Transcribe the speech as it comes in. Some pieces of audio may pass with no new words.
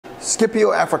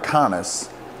Scipio Africanus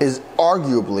is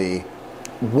arguably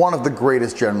one of the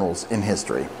greatest generals in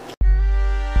history.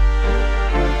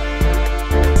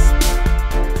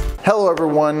 Hello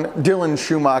everyone, Dylan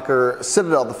Schumacher,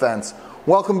 Citadel Defense.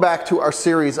 Welcome back to our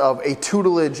series of A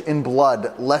Tutelage in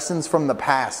Blood, Lessons from the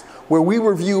Past, where we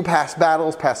review past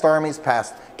battles, past armies,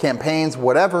 past campaigns,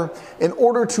 whatever, in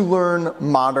order to learn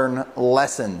modern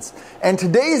lessons. And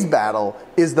today's battle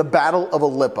is the Battle of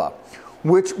Ilipa,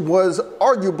 which was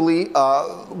arguably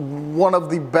one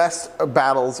of the best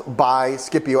battles by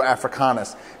Scipio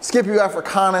Africanus. Scipio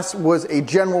Africanus was a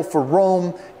general for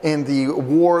Rome in the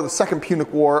war, the Second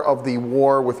Punic War of the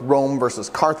war with Rome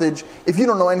versus Carthage. If you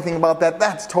don't know anything about that,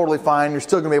 that's totally fine. You're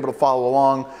still going to be able to follow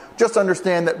along. Just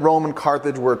understand that Rome and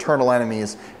Carthage were eternal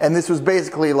enemies, and this was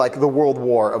basically like the world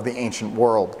war of the ancient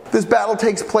world. This battle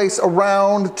takes place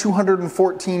around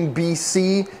 214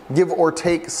 BC, give or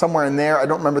take somewhere in there. I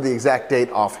don't remember the exact date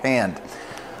offhand.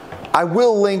 I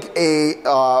will link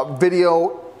a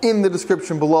video in the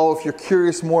description below if you're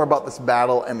curious more about this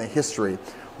battle and the history.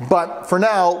 But for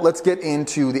now, let's get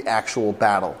into the actual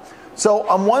battle. So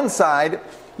on one side,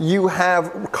 you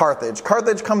have Carthage.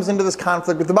 Carthage comes into this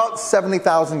conflict with about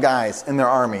 70,000 guys in their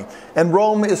army, and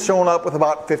Rome is showing up with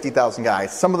about 50,000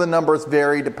 guys. Some of the numbers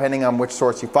vary depending on which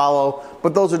source you follow,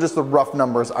 but those are just the rough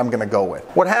numbers I'm going to go with.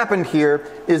 What happened here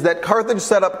is that Carthage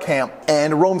set up camp,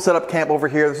 and Rome set up camp over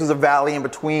here. This is a valley in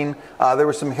between. There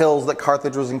were some hills that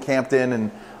Carthage was encamped in,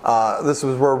 and this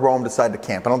was where Rome decided to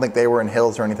camp. I don't think they were in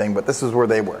hills or anything, but this is where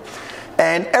they were.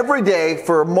 And every day,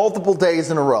 for multiple days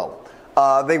in a row,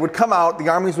 they would come out, the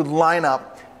armies would line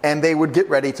up, and they would get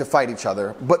ready to fight each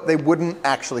other, but they wouldn't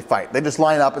actually fight. They just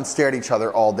line up and stare at each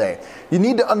other all day. You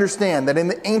need to understand that in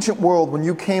the ancient world, when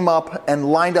you came up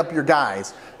and lined up your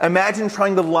guys, imagine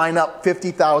trying to line up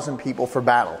 50,000 people for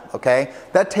battle, okay?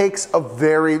 That takes a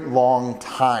very long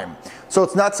time. So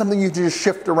it's not something you can just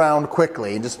shift around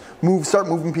quickly and just start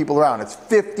moving people around. It's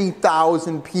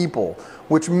 50,000 people,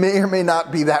 which may or may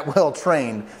not be that well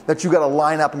trained, that you got to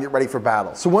line up and get ready for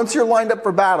battle. So once you're lined up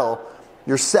for battle,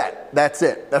 you're set. That's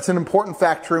it. That's an important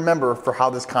fact to remember for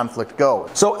how this conflict goes.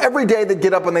 So every day they'd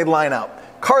get up and they'd line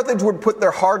up. Carthage would put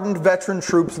their hardened veteran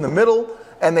troops in the middle,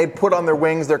 and they'd put on their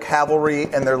wings their cavalry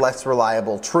and their less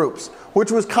reliable troops,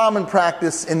 which was common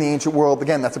practice in the ancient world.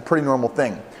 Again, that's a pretty normal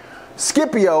thing.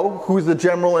 Scipio, who's the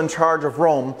general in charge of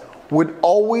Rome, would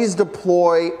always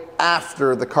deploy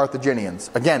after the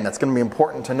Carthaginians. Again, that's going to be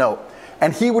important to note.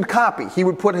 And he would copy. He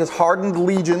would put his hardened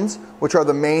legions, which are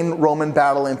the main Roman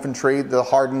battle infantry, the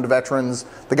hardened veterans,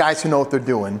 the guys who know what they're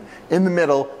doing, in the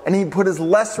middle, and he'd put his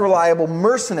less reliable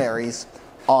mercenaries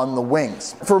on the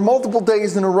wings. For multiple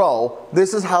days in a row,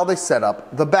 this is how they set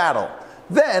up the battle.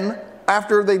 Then,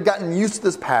 after they'd gotten used to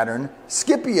this pattern,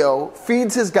 Scipio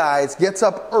feeds his guys, gets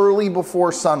up early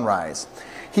before sunrise.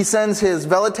 He sends his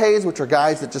velites, which are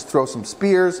guys that just throw some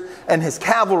spears, and his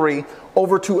cavalry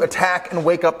over to attack and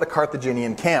wake up the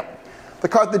Carthaginian camp. The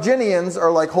Carthaginians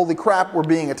are like, holy crap, we're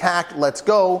being attacked, let's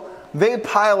go. They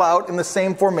pile out in the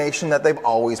same formation that they've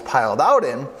always piled out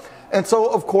in. And so,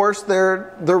 of course,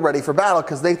 they're ready for battle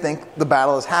because they think the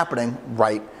battle is happening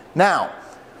right now.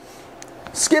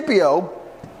 Scipio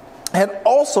had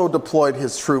also deployed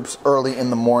his troops early in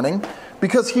the morning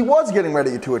because he was getting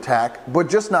ready to attack, but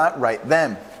just not right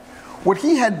then. What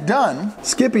he had done,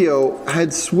 Scipio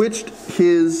had switched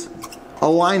his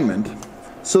alignment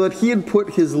so that he had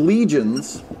put his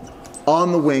legions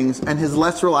on the wings and his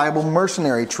less reliable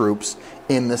mercenary troops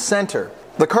in the center.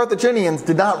 The Carthaginians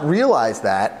did not realize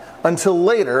that until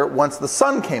later, once the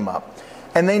sun came up,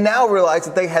 and they now realized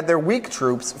that they had their weak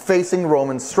troops facing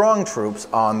Roman strong troops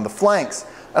on the flanks.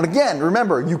 And again,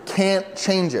 remember, you can't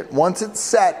change it. Once it's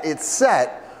set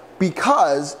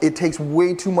because it takes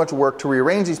way too much work to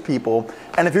rearrange these people.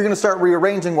 And if you're going to start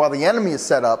rearranging while the enemy is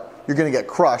set up, you're going to get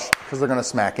crushed because they're going to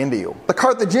smack into you. The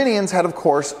Carthaginians had, of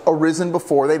course, arisen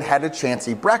before they'd had a chance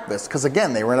to eat breakfast because,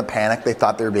 again, they were in a panic. They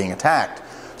thought they were being attacked.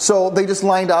 So they just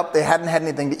lined up. They hadn't had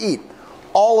anything to eat.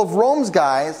 All of Rome's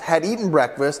guys had eaten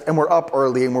breakfast and were up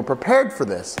early and were prepared for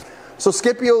this. So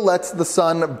Scipio lets the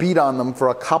sun beat on them for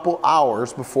a couple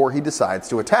hours before he decides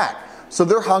to attack. So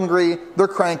they're hungry, they're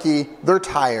cranky, they're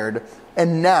tired,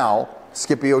 and now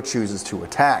Scipio chooses to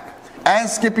attack.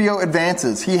 As Scipio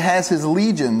advances, he has his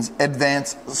legions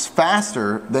advance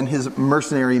faster than his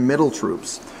mercenary middle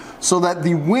troops, so that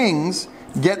the wings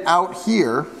get out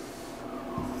here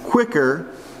quicker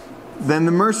than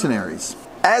the mercenaries.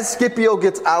 As Scipio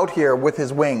gets out here with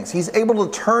his wings, he's able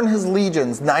to turn his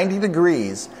legions 90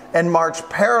 degrees and march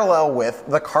parallel with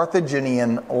the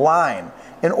Carthaginian line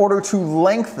in order to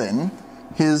lengthen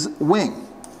his wing.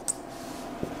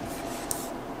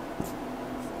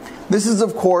 This is,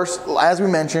 of course, as we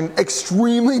mentioned,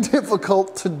 extremely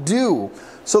difficult to do.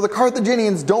 So the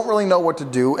Carthaginians don't really know what to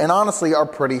do and honestly are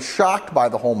pretty shocked by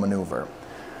the whole maneuver.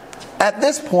 At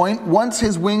this point, once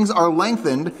his wings are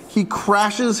lengthened, he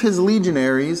crashes his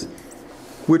legionaries,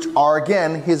 which are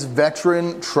again his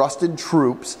veteran trusted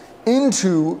troops,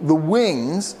 into the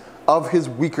wings of his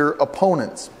weaker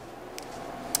opponents.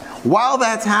 While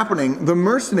that's happening, the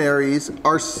mercenaries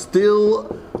are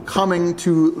still coming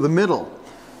to the middle.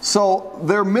 So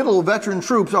their middle veteran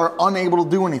troops are unable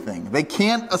to do anything. They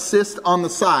can't assist on the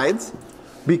sides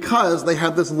because they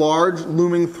have this large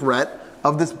looming threat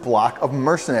of this block of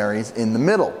mercenaries in the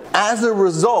middle. As a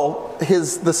result,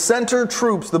 the center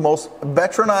troops, the most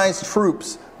veteranized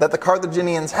troops that the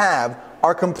Carthaginians have,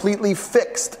 are completely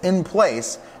fixed in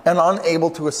place and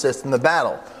unable to assist in the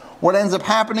battle. What ends up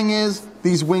happening is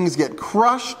these wings get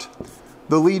crushed,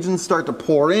 the legions start to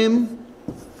pour in,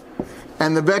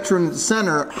 and the veteran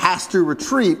center has to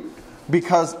retreat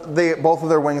because both of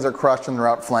their wings are crushed and they're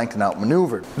outflanked and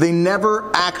outmaneuvered. They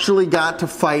never actually got to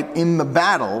fight in the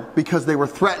battle because they were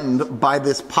threatened by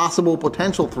this possible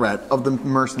potential threat of the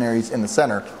mercenaries in the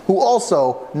center, who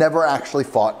also never actually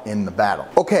fought in the battle.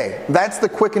 Okay, that's the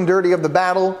quick and dirty of the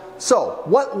battle. So,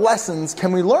 what lessons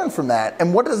can we learn from that,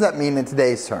 and what does that mean in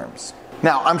today's terms?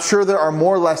 Now, I'm sure there are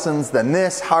more lessons than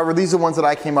this. However, these are the ones that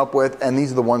I came up with, and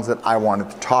these are the ones that I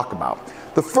wanted to talk about.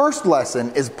 The first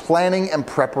lesson is planning and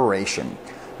preparation.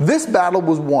 This battle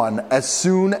was won as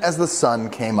soon as the sun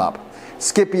came up.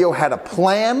 Scipio had a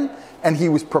plan, and he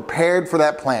was prepared for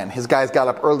that plan. His guys got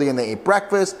up early and they ate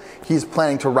breakfast. He's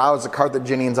planning to rouse the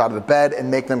Carthaginians out of the bed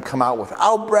and make them come out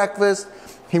without breakfast.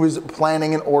 He was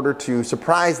planning in order to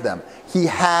surprise them. He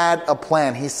had a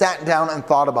plan. He sat down and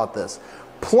thought about this.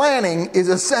 Planning is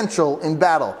essential in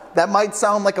battle. That might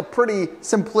sound like a pretty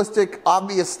simplistic,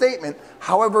 obvious statement.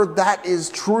 However, that is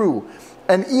true.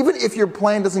 And even if your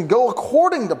plan doesn't go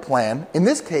according to plan, in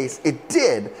this case it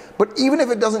did, but even if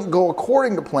it doesn't go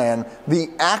according to plan, the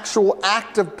actual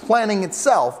act of planning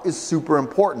itself is super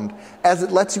important, as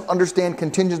it lets you understand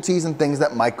contingencies and things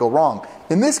that might go wrong.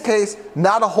 In this case,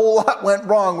 not a whole lot went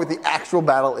wrong with the actual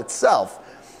battle itself.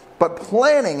 But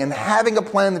planning and having a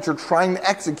plan that you're trying to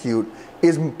execute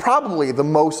is probably the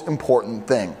most important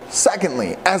thing.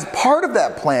 Secondly, as part of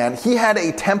that plan, he had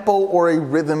a tempo or a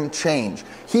rhythm change.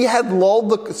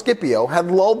 Scipio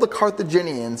had lulled the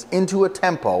Carthaginians into a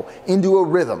tempo, into a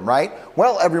rhythm, right?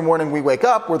 Well, every morning we wake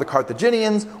up, we're the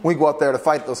Carthaginians, we go out there to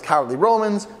fight those cowardly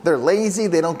Romans, they're lazy,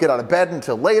 they don't get out of bed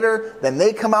until later, then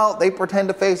they come out, they pretend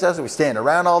to face us, we stand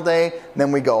around all day,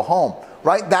 then we go home.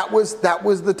 Right? That was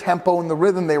the tempo and the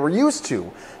rhythm they were used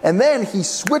to. And then he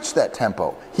switched that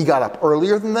tempo. He got up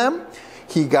earlier than them,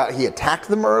 he attacked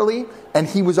them early, and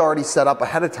he was already set up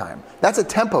ahead of time. That's a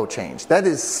tempo change. That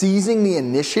is seizing the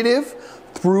initiative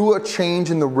through a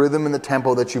change in the rhythm and the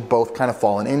tempo that you've both kind of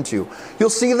fallen into. You'll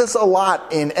see this a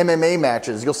lot in MMA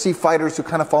matches. You'll see fighters who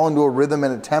kind of fall into a rhythm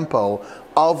and a tempo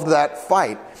of that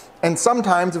fight. And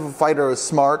sometimes if a fighter is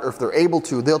smart, or if they're able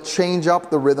to, they'll change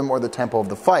up the rhythm or the tempo of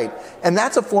the fight. And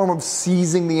that's a form of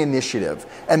seizing the initiative.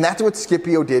 And that's what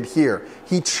Scipio did here.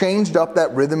 He changed up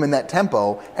that rhythm and that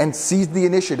tempo and seized the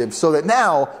initiative so that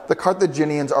now the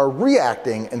Carthaginians are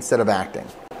reacting instead of acting.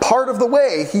 Part of the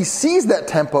way he seized that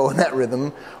tempo and that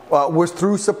rhythm was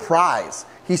through surprise.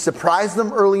 He surprised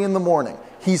them early in the morning.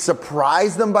 He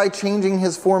surprised them by changing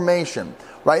his formation.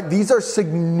 Right? These are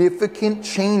significant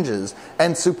changes,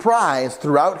 and surprise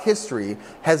throughout history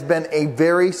has been a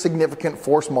very significant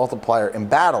force multiplier in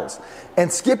battles.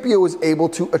 And Scipio was able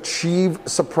to achieve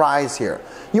surprise here.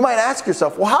 You might ask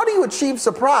yourself, well, how do you achieve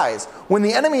surprise when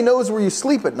the enemy knows where you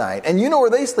sleep at night, and you know where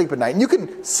they sleep at night, and you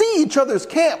can see each other's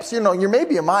camps, you're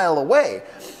maybe a mile away,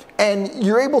 and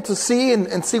you're able to see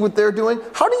and see what they're doing?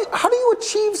 How do you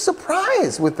achieve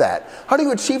surprise with that? How do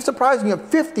you achieve surprise when you have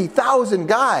 50,000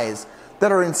 guys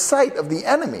that are in sight of the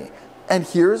enemy? And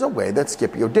here's a way that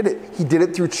Scipio did it. He did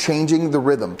it through changing the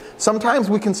rhythm. Sometimes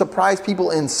we can surprise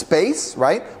people in space,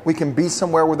 right? We can be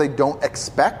somewhere where they don't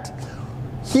expect.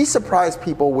 He surprised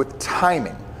people with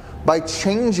timing by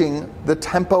changing the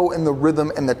tempo and the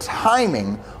rhythm and the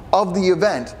timing of the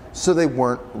event so they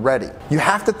weren't ready. You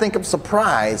have to think of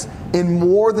surprise in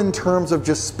more than terms of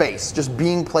just space, just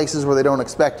being places where they don't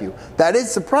expect you. That is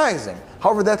surprising.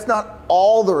 However, that's not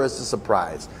all there is to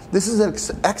surprise. This is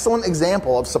an excellent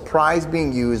example of surprise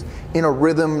being used in a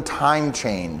rhythm time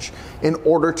change in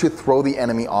order to throw the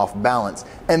enemy off balance.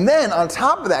 And then on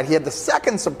top of that, he had the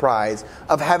second surprise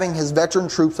of having his veteran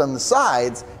troops on the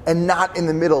sides and not in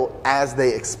the middle as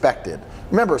they expected.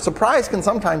 Remember, surprise can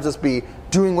sometimes just be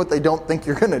doing what they don't think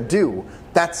you're going to do.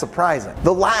 That's surprising.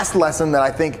 The last lesson that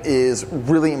I think is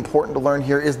really important to learn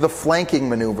here is the flanking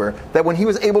maneuver, that when he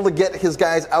was able to get his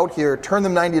guys out here, turn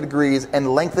them 90 degrees,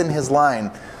 and lengthen his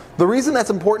line. The reason that's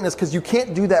important is because you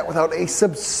can't do that without a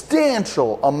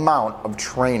substantial amount of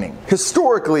training.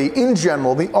 Historically, in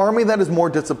general, the army that is more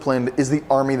disciplined is the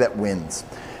army that wins.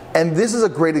 And this is a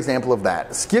great example of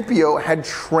that. Scipio had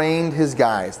trained his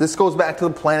guys. This goes back to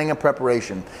the planning and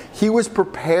preparation. He was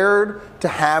prepared to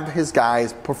have his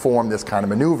guys perform this kind of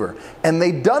maneuver. And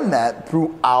they'd done that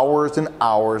through hours and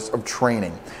hours of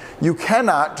training. You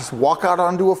cannot just walk out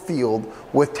onto a field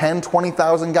with 10,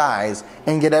 20,000 guys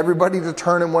and get everybody to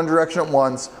turn in one direction at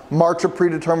once, march a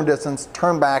predetermined distance,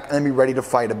 turn back, and then be ready to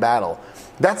fight a battle.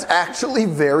 That's actually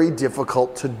very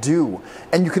difficult to do.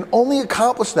 And you can only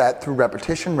accomplish that through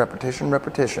repetition, repetition,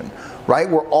 repetition, right?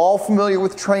 We're all familiar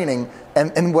with training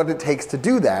and what it takes to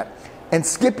do that. And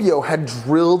Scipio had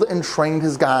drilled and trained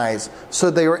his guys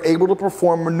so they were able to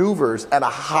perform maneuvers at a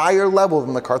higher level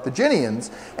than the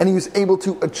Carthaginians, and he was able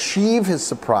to achieve his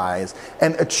surprise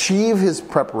and achieve his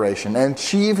preparation and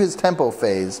achieve his tempo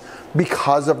phase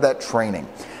because of that training.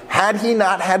 Had he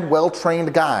not had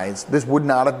well-trained guys, this would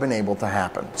not have been able to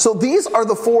happen. So these are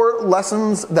the 4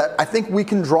 lessons that I think we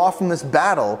can draw from this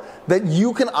battle that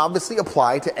you can obviously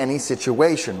apply to any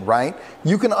situation, right?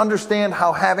 You can understand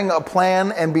how having a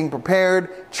plan and being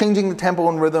prepared, changing the tempo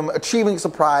and rhythm, achieving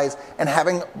surprise, and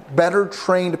having better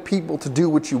trained people to do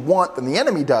what you want than the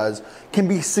enemy does can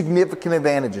be significant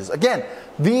advantages. Again,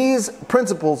 these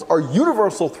principles are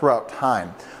universal throughout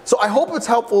time. So I hope it's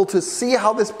helpful to see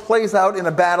how this plays out in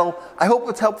a battle. I hope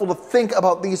it's helpful to think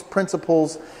about these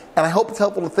principles, and I hope it's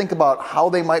helpful to think about how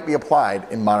they might be applied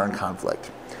in modern conflict.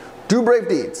 Do brave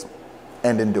deeds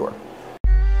and endure.